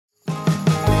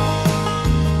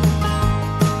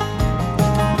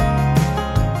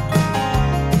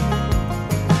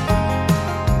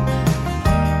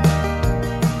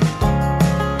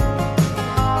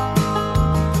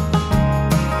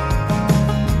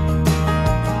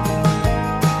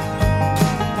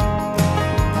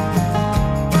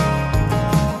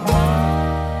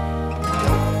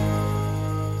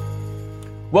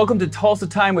Welcome to Tulsa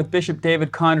Time with Bishop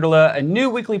David Konderla, a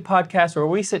new weekly podcast where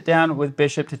we sit down with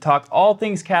Bishop to talk all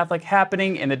things Catholic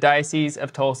happening in the Diocese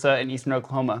of Tulsa in Eastern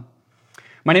Oklahoma.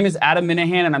 My name is Adam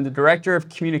Minahan, and I'm the Director of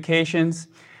Communications.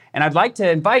 And I'd like to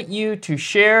invite you to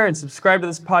share and subscribe to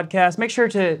this podcast. Make sure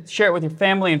to share it with your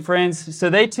family and friends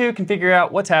so they too can figure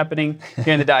out what's happening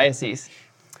here in the diocese.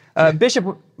 Bishop,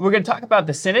 we're going to talk about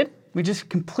the Synod. We just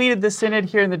completed the Synod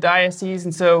here in the diocese.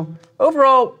 And so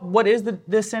overall, what is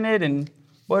the Synod and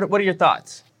what are your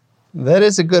thoughts? That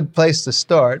is a good place to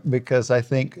start because I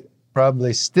think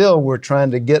probably still we're trying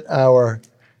to get our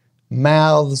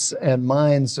mouths and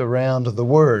minds around the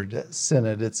word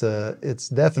synod. It's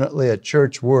definitely a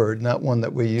church word, not one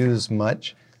that we use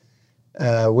much.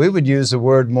 We would use a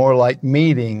word more like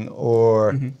meeting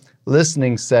or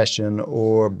listening session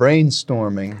or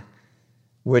brainstorming,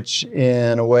 which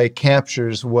in a way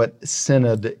captures what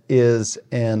synod is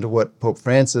and what Pope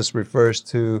Francis refers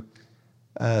to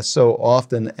so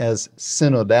often as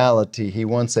synodality. He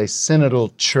wants a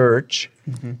synodal church,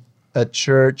 a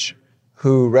church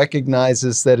who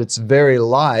recognizes that its very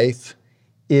life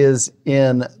is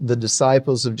in the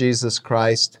disciples of Jesus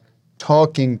Christ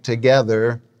talking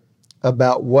together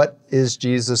about what is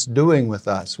Jesus doing with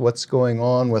us, what's going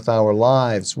on with our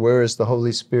lives, where is the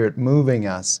Holy Spirit moving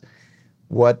us,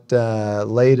 what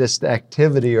latest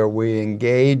activity are we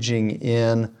engaging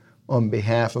in on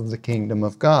behalf of the kingdom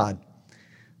of God.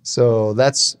 So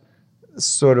that's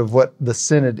sort of what the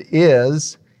Synod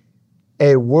is.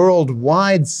 A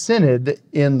worldwide synod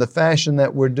in the fashion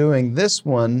that we're doing this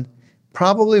one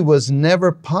probably was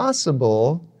never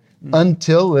possible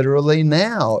until literally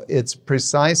now. It's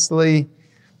precisely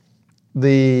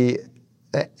the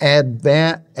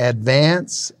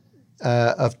advance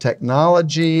of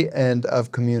technology and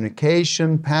of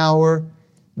communication power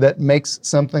that makes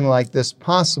something like this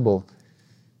possible.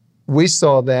 We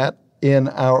saw that in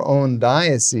our own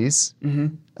diocese,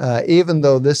 even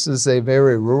though this is a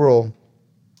very rural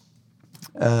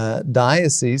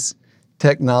diocese,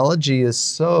 technology is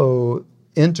so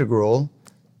integral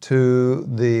to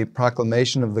the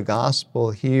proclamation of the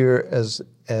gospel here as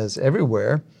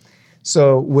everywhere.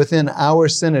 So within our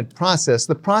synod process,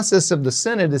 the process of the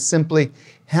synod is simply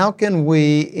how can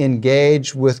we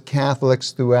engage with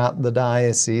Catholics throughout the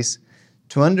diocese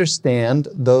to understand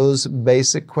those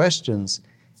basic questions.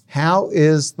 How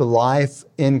is the life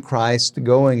in Christ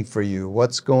going for you?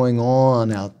 What's going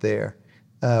on out there?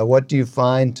 What do you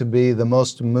find to be the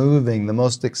most moving, the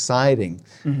most exciting?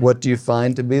 What do you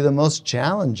find to be the most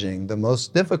challenging, the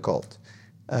most difficult?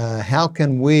 How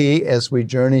can we, as we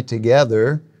journey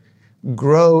together,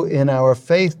 grow in our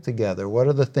faith together? What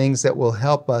are the things that will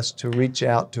help us to reach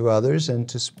out to others and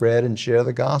to spread and share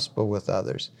the gospel with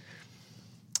others?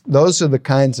 Those are the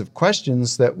kinds of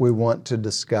questions that we want to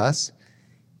discuss.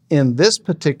 In this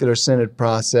particular synod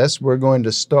process, we're going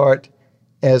to start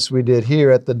as we did here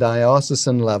at the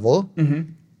diocesan level.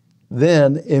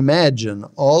 Then imagine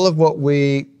all of what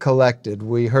we collected.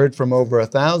 We heard from over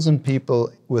 1,000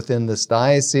 people within this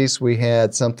diocese. We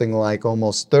had something like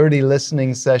almost 30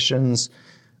 listening sessions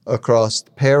across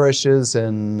parishes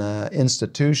and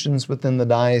institutions within the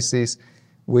diocese.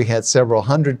 We had several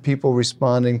hundred people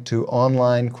responding to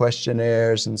online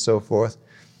questionnaires and so forth.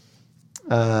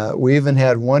 We even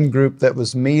had one group that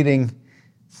was meeting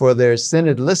for their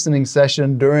synod listening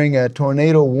session during a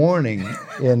tornado warning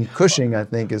in Cushing, I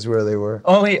think is where they were.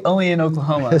 Only in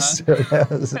Oklahoma, huh? So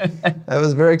that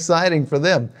was very exciting for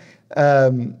them.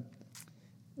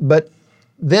 But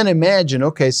then imagine,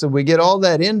 okay, so we get all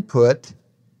that input.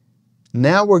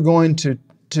 Now we're going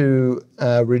to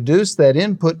reduce that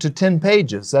input to 10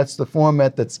 pages. That's the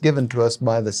format that's given to us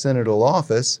by the synodal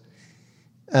office.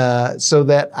 So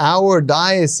that our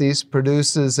diocese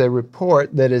produces a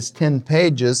report that is 10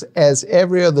 pages, as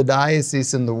every other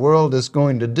diocese in the world is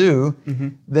going to do,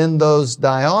 then those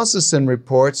diocesan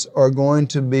reports are going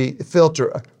to be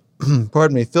filter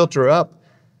up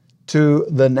to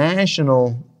the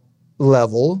national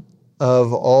level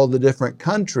of all the different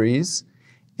countries,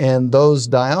 and those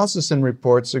diocesan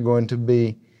reports are going to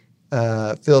be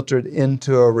filtered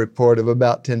into a report of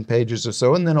about 10 pages or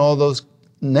so, and then all those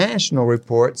national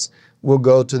reports will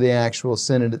go to the actual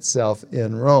synod itself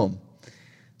in Rome.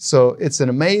 So it's an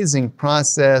amazing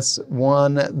process,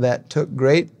 one that took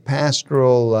great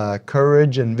pastoral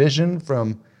courage and vision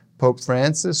from Pope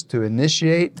Francis to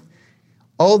initiate.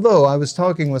 Although I was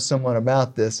talking with someone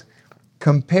about this,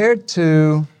 compared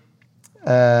to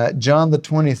John the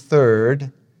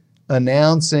 23rd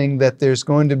announcing that there's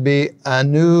going to be a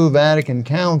new Vatican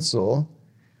Council,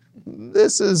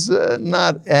 this is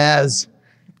not as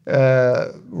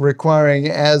requiring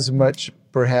as much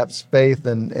perhaps faith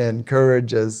and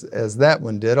courage as that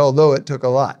one did, although it took a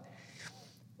lot.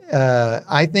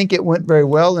 I think it went very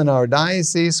well in our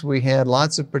diocese. We had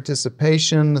lots of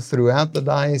participation throughout the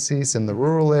diocese, in the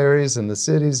rural areas, in the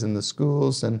cities, in the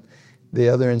schools, and the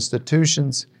other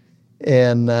institutions.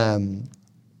 And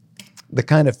the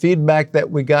kind of feedback that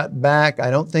we got back, I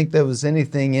don't think there was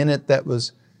anything in it that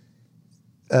was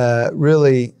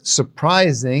really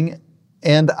surprising.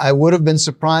 And I would have been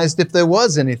surprised if there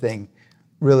was anything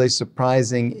really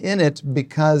surprising in it,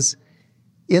 because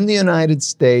in the United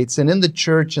States and in the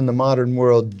church in the modern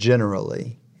world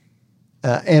generally,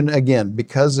 and again,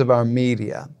 because of our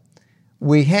media,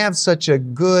 we have such a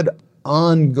good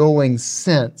ongoing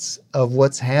sense of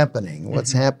what's happening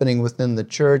within the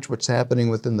church, what's happening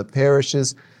within the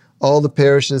parishes. All the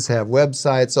parishes have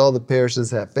websites, all the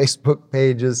parishes have Facebook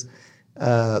pages.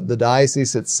 The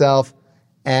diocese itself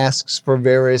asks for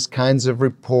various kinds of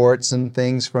reports and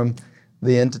things from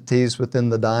the entities within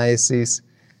the diocese.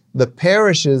 The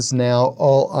parishes now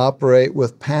all operate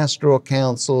with pastoral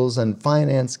councils and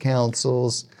finance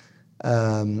councils,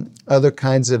 other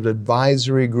kinds of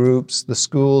advisory groups. The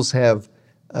schools have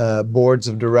boards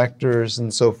of directors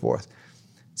and so forth.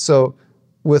 So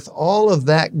with all of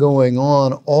that going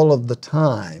on all of the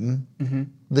time,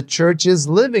 the church is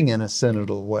living in a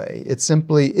synodal way. It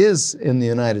simply is, in the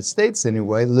United States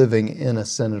anyway, living in a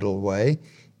synodal way,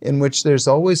 in which there's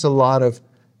always a lot of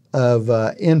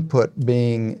input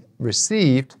being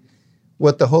received.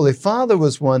 What the Holy Father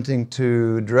was wanting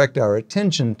to direct our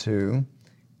attention to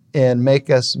and make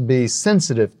us be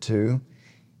sensitive to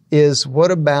is,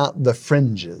 what about the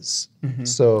fringes?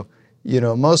 So,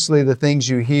 mostly the things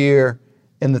you hear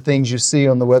and the things you see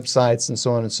on the websites and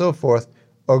so on and so forth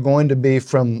are going to be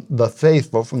from the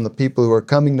faithful, from the people who are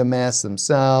coming to Mass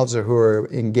themselves, or who are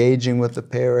engaging with the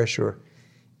parish or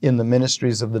in the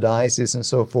ministries of the diocese and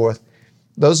so forth.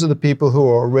 Those are the people who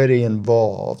are already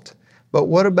involved. But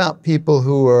what about people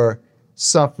who are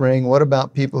suffering? What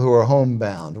about people who are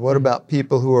homebound? What about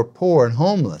people who are poor and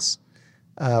homeless?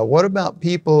 What about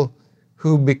people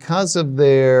who, because of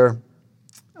the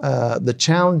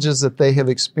challenges that they have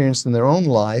experienced in their own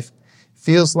life,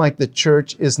 feels like the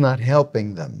church is not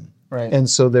helping them? Right. And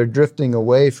so they're drifting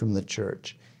away from the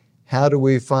church. How do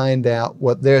we find out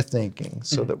what they're thinking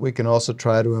so that we can also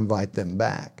try to invite them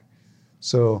back?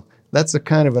 So that's a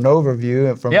kind of an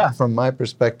overview from my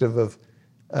perspective of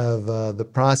the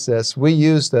process. We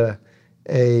used a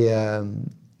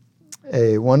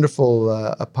wonderful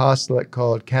apostolate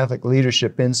called Catholic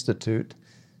Leadership Institute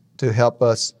to help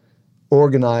us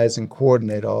organize and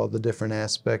coordinate all the different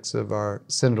aspects of our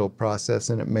synodal process,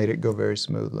 and it made it go very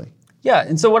smoothly. Yeah,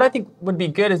 and so what I think would be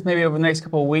good is maybe over the next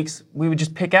couple of weeks, we would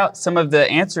just pick out some of the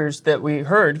answers that we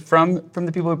heard from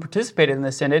the people who participated in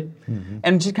the synod,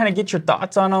 and just kind of get your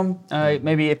thoughts on them.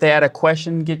 Maybe if they had a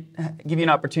question, give you an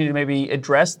opportunity to maybe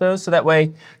address those, so that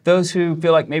way those who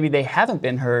feel like maybe they haven't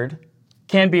been heard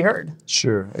can be heard.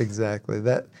 Sure, exactly.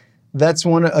 That's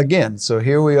one, again, so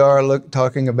here we are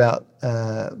talking about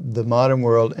the modern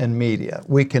world and media.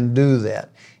 We can do that.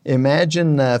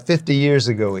 Imagine 50 years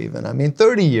ago even,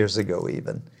 30 years ago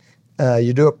even.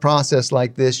 You do a process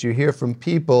like this, you hear from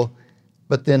people,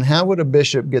 but then how would a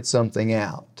bishop get something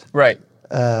out? Right.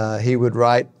 He would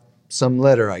write some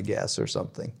letter, I guess, or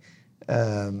something.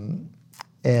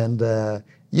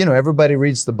 Everybody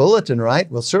reads the bulletin,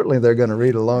 right? Well, certainly they're going to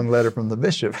read a long letter from the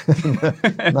bishop.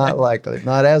 Not likely,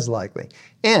 not as likely.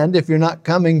 And if you're not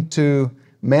coming to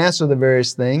Mass or the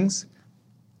various things,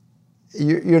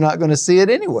 you're not going to see it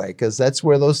anyway, because that's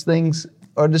where those things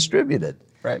are distributed.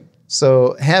 Right.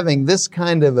 So having this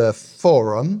kind of a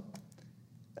forum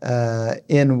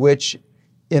in which,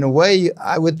 in a way,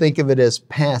 I would think of it as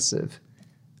passive.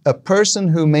 A person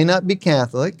who may not be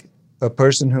Catholic, a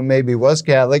person who maybe was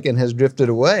Catholic and has drifted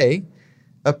away,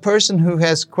 a person who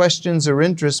has questions or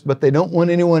interests but they don't want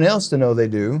anyone else to know they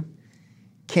do,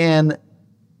 can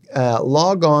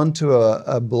log on to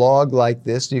a blog like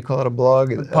this. Do you call it a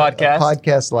blog? A podcast. A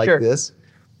podcast like Sure. this.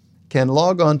 Can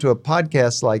log on to a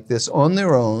podcast like this on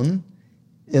their own,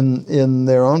 in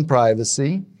their own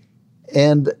privacy,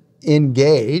 and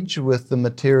engage with the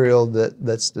material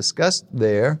that's discussed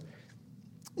there.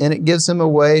 And it gives them a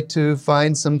way to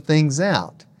find some things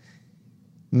out.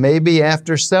 Maybe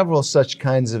after several such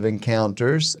kinds of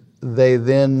encounters, they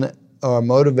then are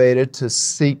motivated to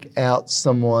seek out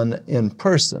someone in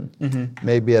person,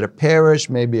 maybe at a parish,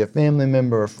 maybe a family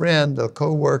member, a friend, a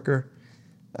co-worker,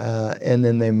 and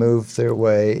then they move their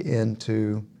way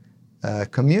into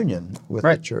communion with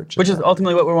the church. Which is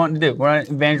ultimately what we're wanting to do. We're want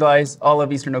to evangelize all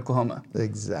of Eastern Oklahoma.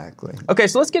 Exactly. Okay,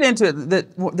 so let's get into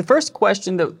it. The first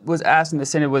question that was asked in the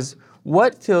Synod was,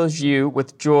 what fills you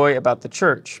with joy about the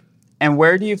church? And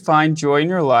where do you find joy in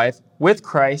your life with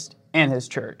Christ and His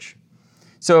church?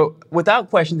 So without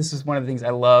question, this is one of the things I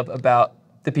love about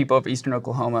the people of Eastern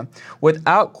Oklahoma.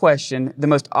 Without question, the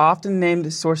most often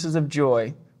named sources of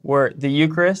joy were the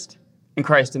Eucharist and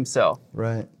Christ Himself.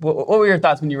 Right. What were your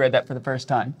thoughts when you read that for the first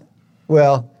time?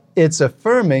 Well, it's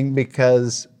affirming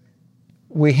because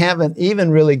we haven't even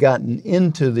really gotten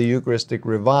into the Eucharistic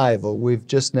revival. We've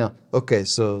just now, okay,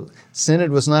 so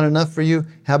Synod was not enough for you?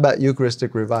 How about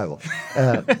Eucharistic revival?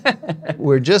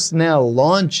 We're just now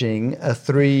launching a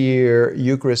 3-year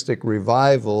Eucharistic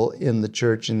revival in the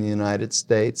church in the United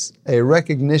States, a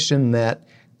recognition that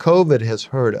COVID has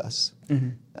hurt us,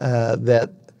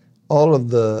 that all of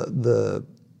the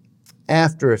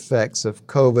after effects of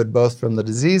COVID, both from the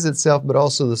disease itself, but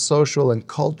also the social and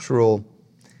cultural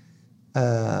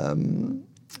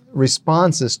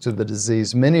responses to the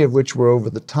disease, many of which were over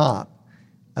the top,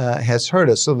 has hurt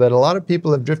us, so that a lot of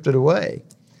people have drifted away.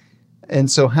 And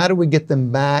so how do we get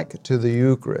them back to the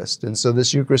Eucharist? And so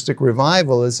this Eucharistic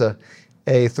revival is a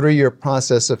 3-year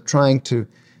process of trying to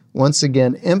once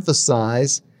again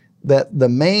emphasize that the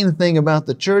main thing about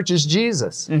the church is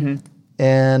Jesus.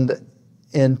 And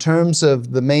in terms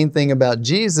of the main thing about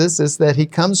Jesus is that He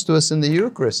comes to us in the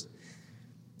Eucharist.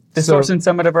 The source and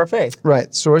summit of our faith.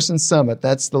 Right, source and summit.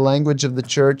 That's the language of the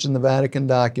church and the Vatican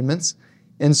documents.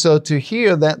 And so to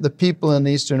hear that the people in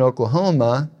Eastern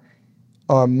Oklahoma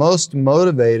are most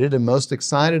motivated and most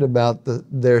excited about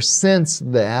their sense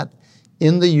that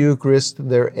in the Eucharist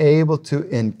they're able to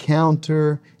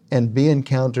encounter and be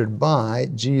encountered by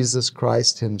Jesus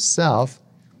Christ Himself,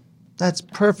 that's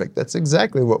perfect. That's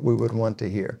exactly what we would want to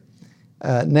hear.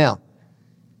 Now,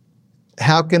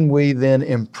 how can we then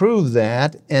improve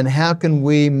that, and how can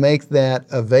we make that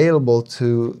available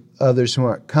to others who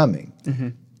aren't coming?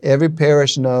 Every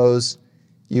parish knows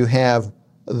you have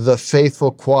the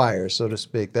faithful choir, so to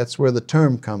speak. That's where the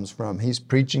term comes from. He's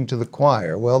preaching to the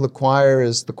choir. Well, the choir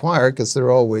is the choir because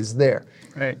they're always there.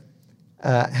 Right.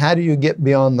 How do you get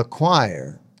beyond the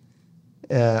choir?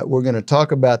 We're going to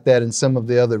talk about that in some of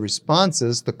the other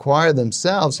responses. The choir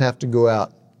themselves have to go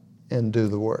out and do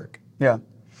the work. Yeah.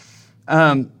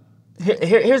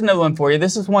 Here's another one for you.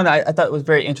 This is one I thought was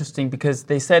very interesting because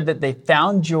they said that they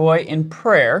found joy in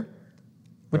prayer,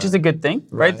 which is a good thing,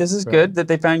 right? This is good that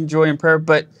they found joy in prayer,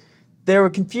 but they were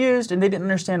confused and they didn't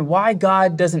understand why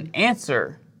God doesn't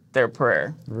answer their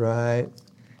prayer. Right.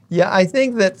 Yeah, I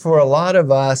think that for a lot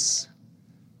of us,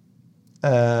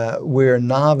 we're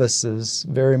novices,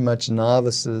 very much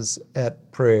novices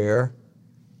at prayer.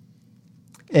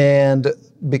 And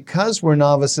because we're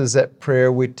novices at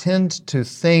prayer, we tend to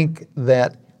think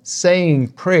that saying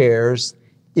prayers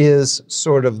is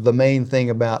sort of the main thing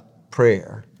about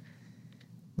prayer.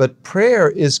 But prayer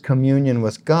is communion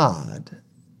with God.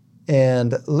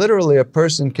 And literally a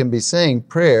person can be saying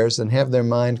prayers and have their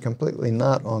mind completely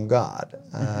not on God.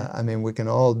 I mean, we can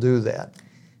all do that.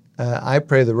 I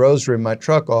pray the rosary in my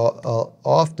truck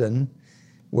often.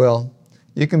 Well,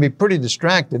 you can be pretty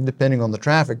distracted depending on the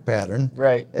traffic pattern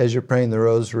as you're praying the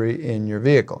rosary in your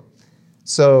vehicle.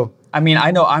 So, I mean,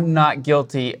 I know I'm not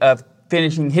guilty of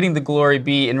hitting the Glory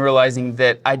Be and realizing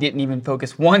that I didn't even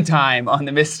focus one time on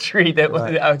the mystery that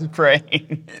I was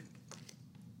praying.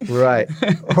 Right.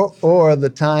 Or the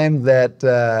time that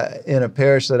in a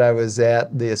parish that I was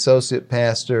at, the associate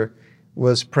pastor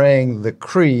was praying the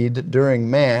creed during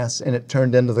Mass, and it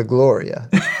turned into the Gloria.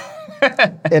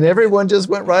 And everyone just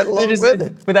went right along with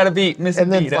it. Without a beat, missing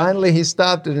And then beat, finally he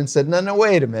stopped it and said, no,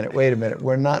 wait a minute.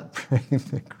 We're not praying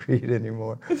the creed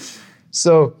anymore.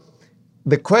 So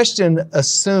the question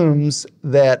assumes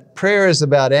that prayer is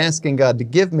about asking God to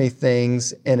give me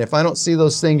things, and if I don't see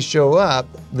those things show up,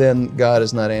 then God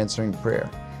is not answering prayer.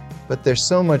 But there's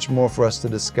so much more for us to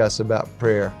discuss about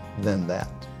prayer than that.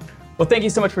 Well, thank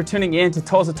you so much for tuning in to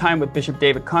Tulsa Time with Bishop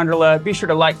David Konderla. Be sure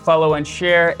to like, follow, and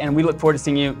share, and we look forward to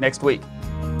seeing you next week.